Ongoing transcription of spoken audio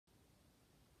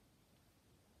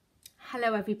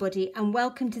Hello everybody and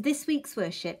welcome to this week's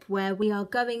worship where we are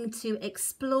going to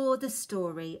explore the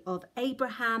story of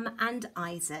Abraham and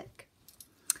Isaac.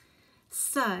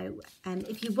 So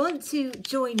if you want to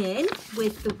join in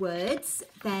with the words,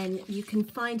 then you can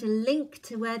find a link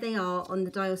to where they are on the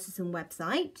diocesan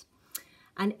website.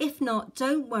 And if not,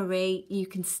 don't worry, you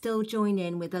can still join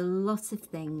in with a lot of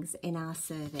things in our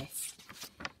service.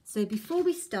 So before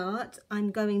we start,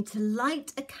 I'm going to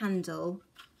light a candle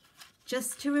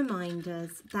just to remind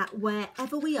us that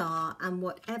wherever we are and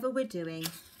whatever we're doing,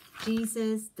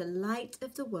 Jesus, the light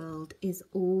of the world, is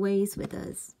always with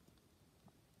us.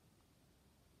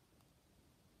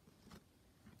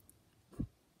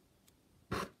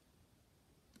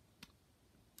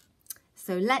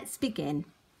 So let's begin.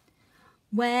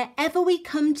 Wherever we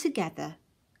come together,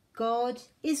 God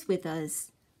is with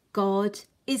us. God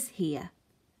is here.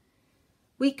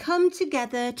 We come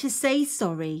together to say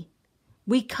sorry.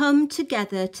 We come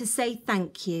together to say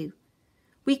thank you.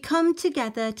 We come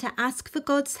together to ask for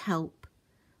God's help.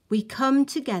 We come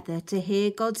together to hear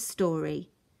God's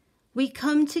story. We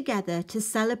come together to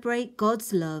celebrate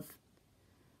God's love.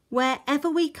 Wherever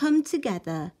we come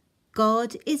together,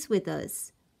 God is with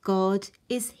us. God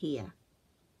is here.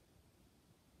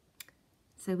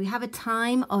 So we have a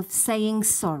time of saying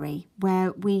sorry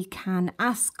where we can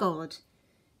ask God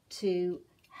to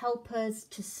help us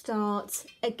to start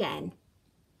again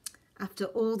after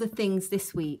all the things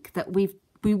this week that we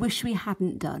wish we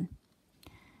hadn't done.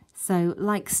 So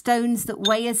like stones that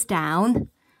weigh us down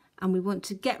and we want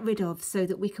to get rid of so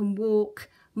that we can walk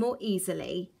more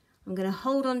easily, I'm going to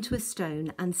hold on to a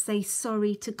stone and say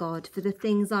sorry to God for the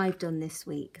things I've done this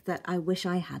week that I wish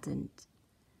I hadn't.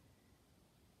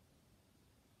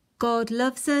 God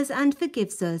loves us and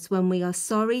forgives us when we are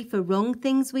sorry for wrong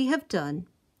things we have done.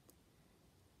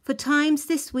 For times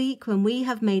this week when we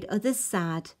have made others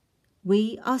sad,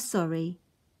 we are sorry.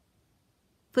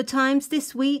 For times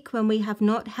this week when we have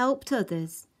not helped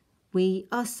others, we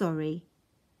are sorry.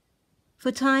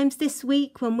 For times this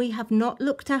week when we have not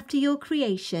looked after your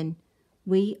creation,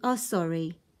 we are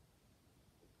sorry.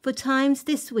 For times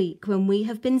this week when we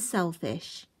have been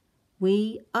selfish,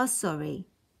 we are sorry.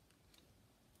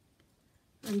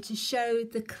 And to show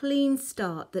the clean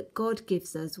start that God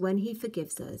gives us when he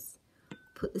forgives us,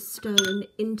 put the stone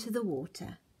into the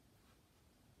water.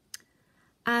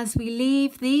 As we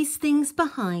leave these things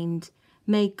behind,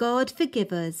 may God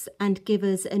forgive us and give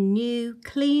us a new,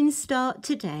 clean start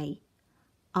today.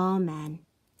 Amen.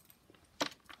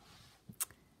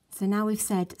 So now we've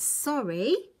said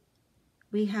sorry,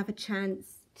 we have a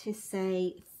chance to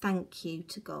say thank you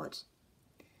to God.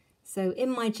 So in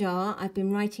my jar, I've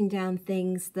been writing down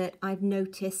things that I've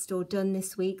noticed or done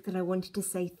this week that I wanted to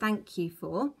say thank you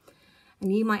for.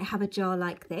 And you might have a jar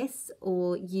like this,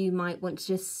 or you might want to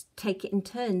just take it in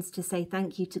turns to say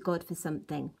thank you to God for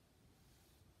something.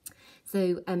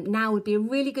 So now would be a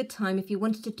really good time if you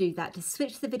wanted to do that, to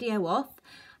switch the video off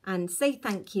and say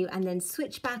thank you and then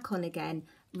switch back on again,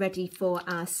 ready for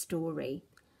our story.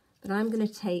 But I'm going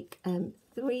to take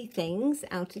 3 things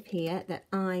out of here that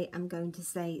I am going to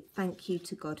say thank you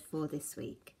to God for this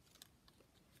week.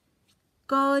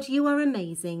 God, you are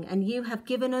amazing and you have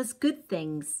given us good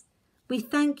things. We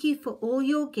thank you for all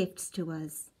your gifts to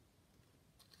us.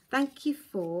 Thank you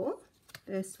for,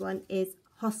 first one is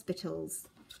hospitals,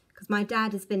 because my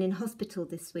dad has been in hospital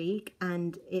this week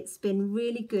and it's been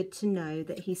really good to know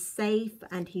that he's safe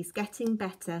and he's getting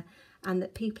better and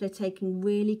that people are taking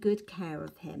really good care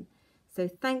of him. So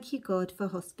thank you, God, for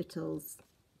hospitals.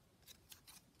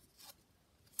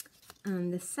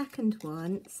 And the second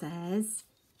one says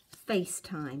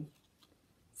FaceTime.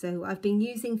 So I've been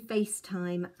using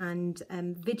FaceTime and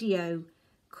video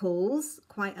calls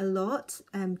quite a lot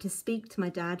to speak to my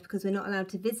dad because we're not allowed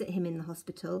to visit him in the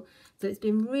hospital. So it's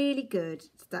been really good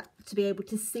to be able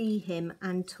to see him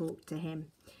and talk to him.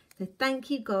 So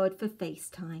thank you, God, for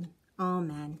FaceTime.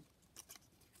 Amen.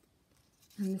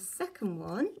 And the second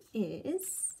one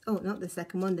is,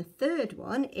 the third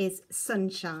one is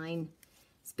sunshine.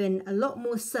 It's been a lot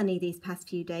more sunny these past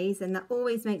few days and that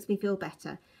always makes me feel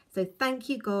better. So thank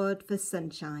you, God, for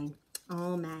sunshine.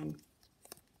 Amen.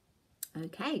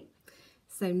 Okay,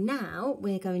 so now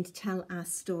we're going to tell our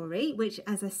story, which,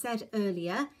 as I said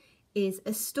earlier, is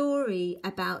a story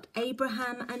about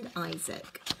Abraham and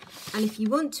Isaac. And if you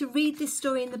want to read this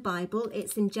story in the Bible,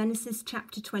 it's in Genesis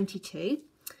chapter 22.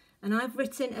 And I've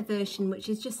written a version which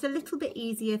is just a little bit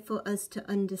easier for us to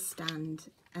understand.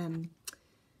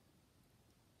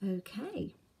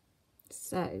 Okay,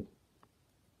 so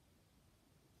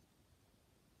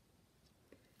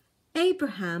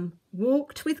Abraham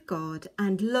walked with God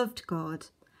and loved God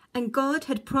And God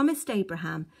had promised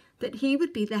Abraham that he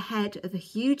would be the head of a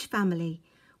huge family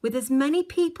with as many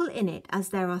people in it as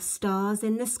there are stars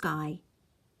in the sky.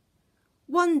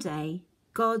 One day,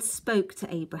 God spoke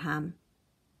to Abraham.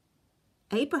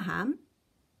 Abraham?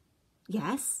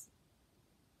 Yes.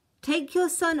 Take your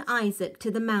son Isaac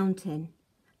to the mountain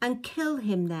and kill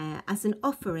him there as an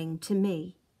offering to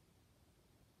me.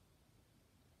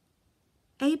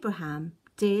 Abraham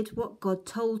did what God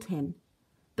told him,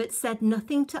 but said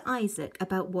nothing to Isaac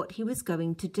about what he was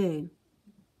going to do.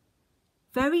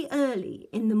 Very early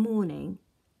in the morning,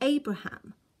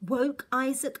 Abraham woke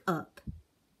Isaac up,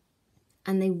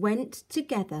 and they went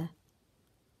together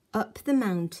up the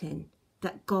mountain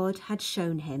that God had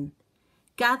shown him,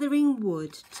 gathering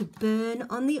wood to burn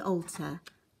on the altar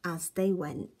as they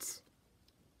went.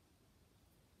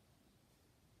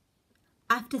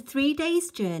 After 3 days'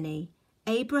 journey,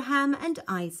 Abraham and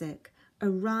Isaac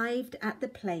arrived at the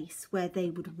place where they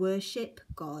would worship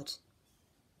God.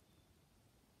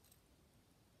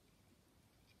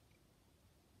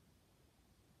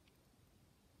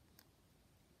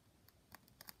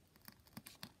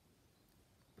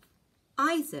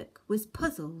 Isaac was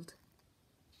puzzled.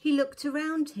 He looked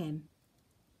around him.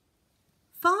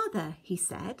 "Father," he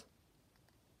said.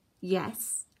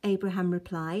 "Yes," Abraham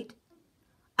replied.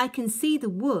 "I can see the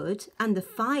wood and the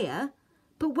fire,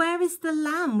 but where is the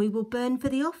lamb we will burn for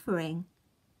the offering?"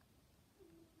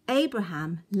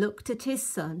 Abraham looked at his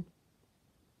son.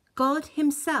 "God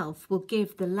himself will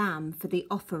give the lamb for the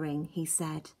offering," he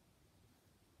said.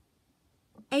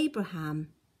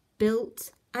 Abraham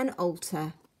built an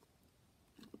altar,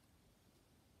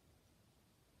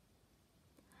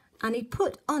 and he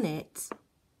put on it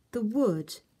the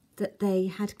wood that they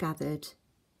had gathered.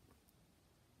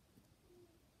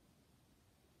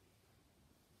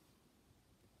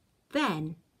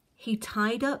 Then he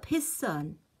tied up his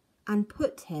son and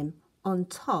put him on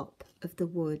top of the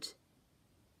wood.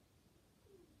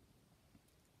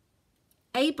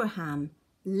 Abraham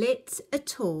lit a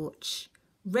torch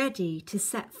ready to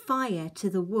set fire to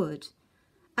the wood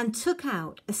and took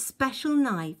out a special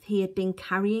knife he had been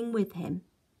carrying with him.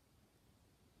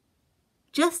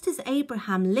 Just as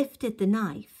Abraham lifted the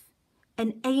knife,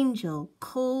 an angel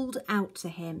called out to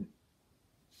him.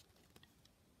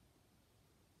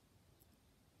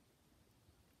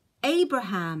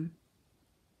 "Abraham."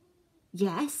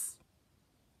 "Yes."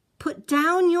 "Put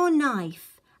down your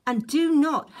knife and do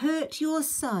not hurt your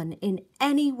son in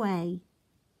any way."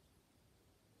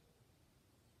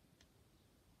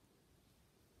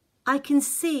 "I can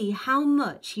see how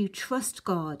much you trust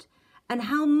God and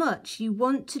how much you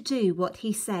want to do what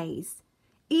he says,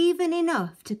 even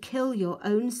enough to kill your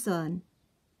own son."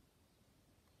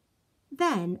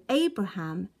 Then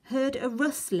Abraham heard a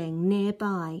rustling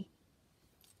nearby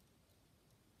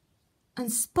and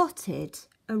spotted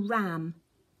a ram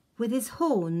with his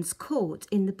horns caught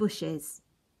in the bushes.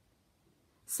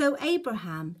 So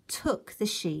Abraham took the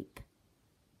sheep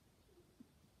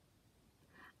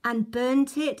and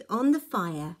burnt it on the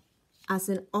fire as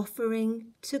an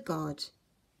offering to God.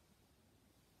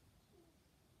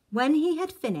 When he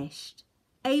had finished,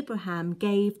 Abraham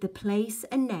gave the place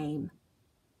a name,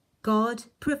 God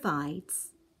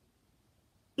Provides.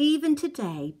 Even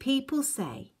today, people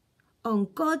say,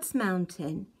 on God's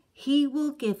mountain, he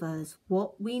will give us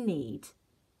what we need.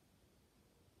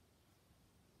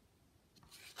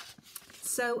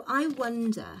 So I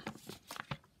wonder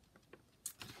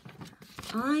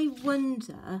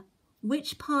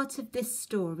which part of this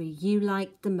story you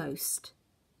liked the most.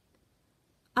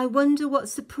 I wonder what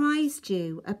surprised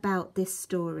you about this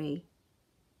story.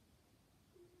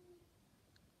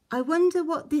 I wonder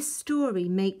what this story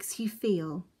makes you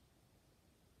feel.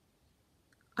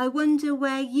 I wonder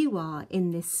where you are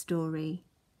in this story.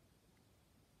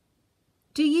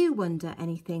 Do you wonder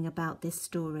anything about this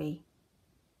story?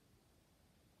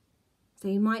 So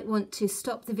you might want to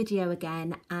stop the video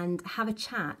again and have a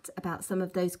chat about some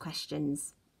of those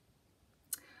questions,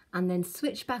 and then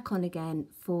switch back on again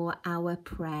for our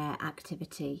prayer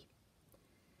activity.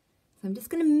 So I'm just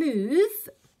going to move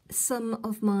some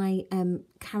of my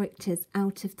characters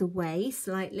out of the way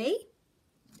slightly.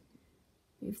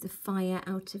 Move the fire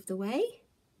out of the way.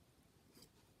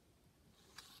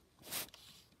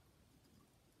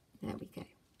 There we go.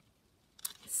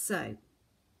 So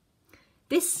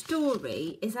this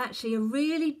story is actually a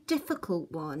really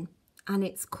difficult one, and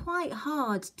it's quite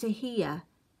hard to hear.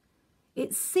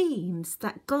 It seems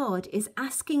that God is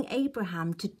asking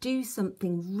Abraham to do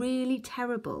something really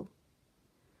terrible.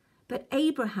 But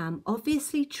Abraham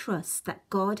obviously trusts that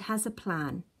God has a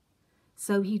plan,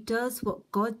 so he does what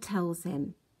God tells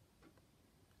him.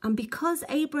 And because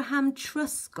Abraham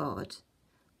trusts God,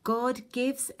 God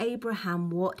gives Abraham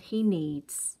what he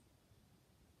needs.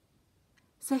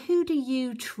 So who do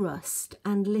you trust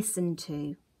and listen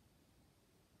to?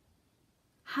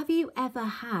 Have you ever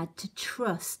had to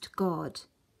trust God?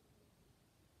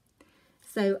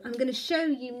 So I'm going to show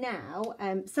you now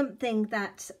something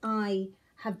that I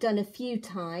have done a few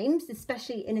times,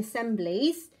 especially in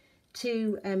assemblies,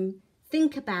 to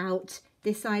think about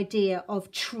this idea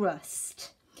of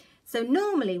trust. So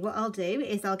normally what I'll do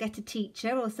is I'll get a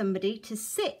teacher or somebody to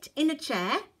sit in a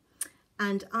chair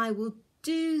and I will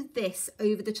do this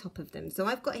over the top of them. So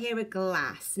I've got here a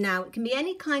glass. Now it can be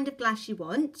any kind of glass you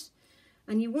want,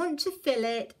 and you want to fill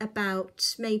it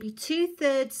about maybe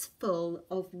 2/3 full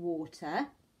of water.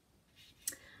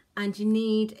 And you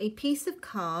need a piece of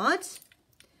card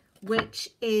which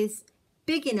is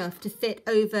big enough to fit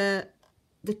over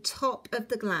the top of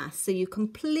the glass, so you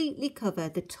completely cover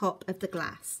the top of the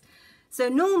glass. So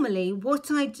normally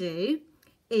what I do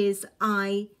is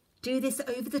I do this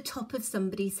over the top of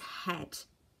somebody's head.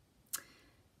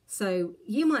 So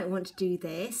you might want to do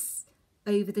this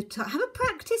over the top. Have a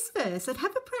practice first. I'd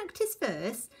have a practice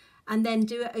first and then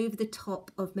do it over the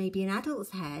top of maybe an adult's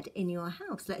head in your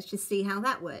house. Let's just see how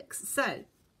that works. So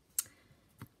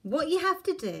what you have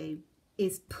to do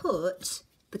is put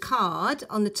the card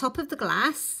on the top of the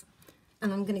glass,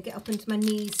 and I'm going to get up onto my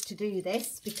knees to do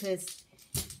this because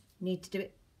I need to do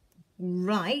it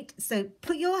right. So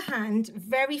put your hand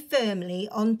very firmly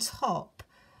on top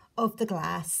of the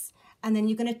glass, and then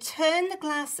you're going to turn the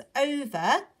glass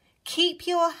over. Keep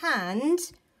your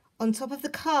hand on top of the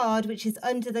card which is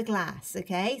under the glass,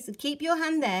 okay? So keep your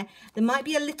hand there. There might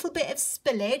be a little bit of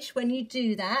spillage when you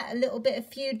do that, a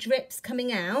few drips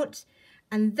coming out,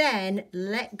 and then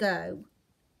let go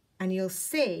and you'll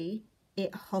see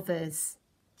it hovers.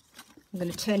 I'm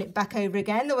going to turn it back over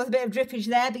again. There was a bit of drippage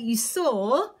there, but you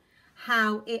saw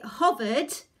how it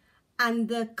hovered and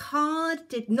the card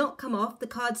did not come off. The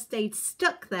card stayed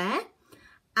stuck there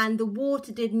and the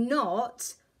water did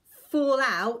not fall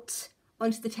out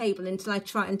onto the table until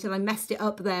I messed it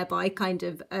up there by kind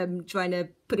of trying to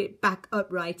put it back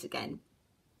upright again.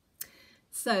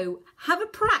 So have a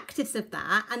practice of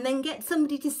that and then get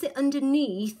somebody to sit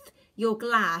underneath your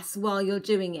glass while you're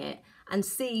doing it and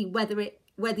see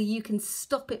whether you can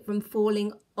stop it from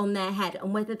falling on their head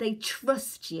and whether they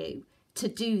trust you to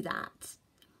do that.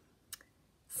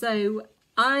 So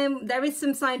there is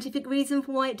some scientific reason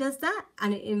for why it does that,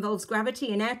 and it involves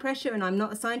gravity and air pressure, and I'm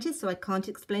not a scientist so I can't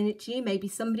explain it to you. Maybe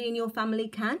somebody in your family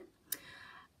can.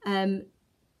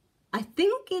 I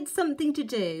think it's something to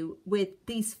do with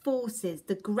these forces,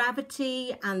 the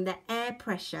gravity and the air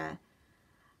pressure.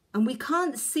 And we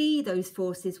can't see those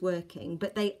forces working,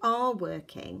 but they are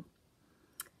working.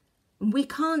 We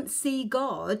can't see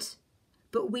God,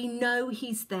 but we know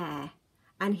he's there.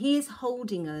 And he is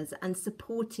holding us and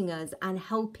supporting us and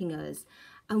helping us.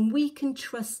 And we can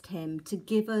trust him to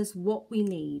give us what we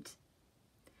need.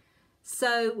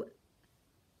 So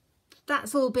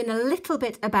that's all been a little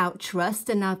bit about trust,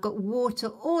 and I've got water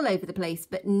all over the place,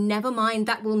 but never mind,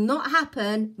 that will not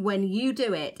happen when you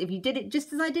do it. If you did it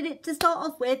just as I did it to start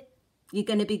off with, you're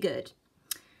going to be good.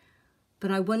 But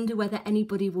I wonder whether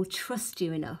anybody will trust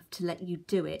you enough to let you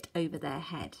do it over their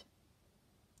head.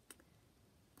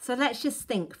 So let's just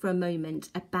think for a moment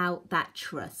about that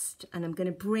trust, and I'm going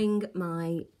to bring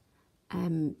my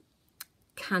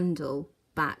candle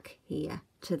back here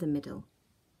to the middle.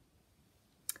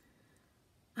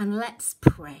 And let's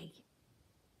pray.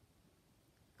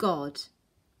 God,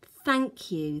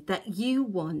 thank you that you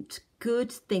want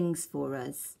good things for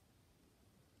us.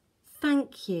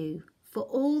 Thank you for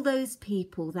all those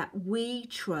people that we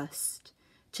trust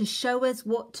to show us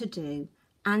what to do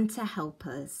and to help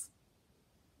us.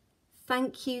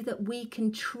 Thank you that we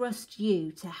can trust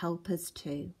you to help us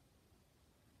too,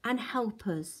 and help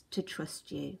us to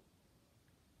trust you.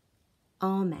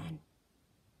 Amen.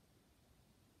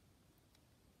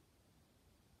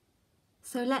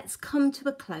 So let's come to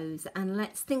a close and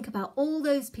let's think about all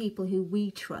those people who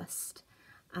we trust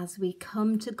as we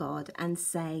come to God and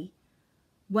say,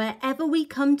 wherever we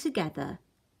come together,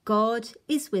 God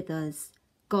is with us,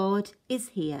 God is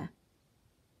here.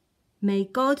 May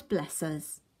God bless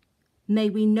us. May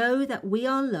we know that we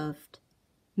are loved.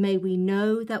 May we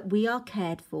know that we are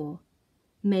cared for.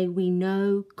 May we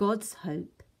know God's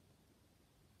hope.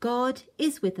 God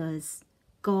is with us.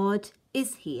 God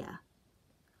is here.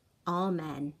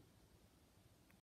 Amen.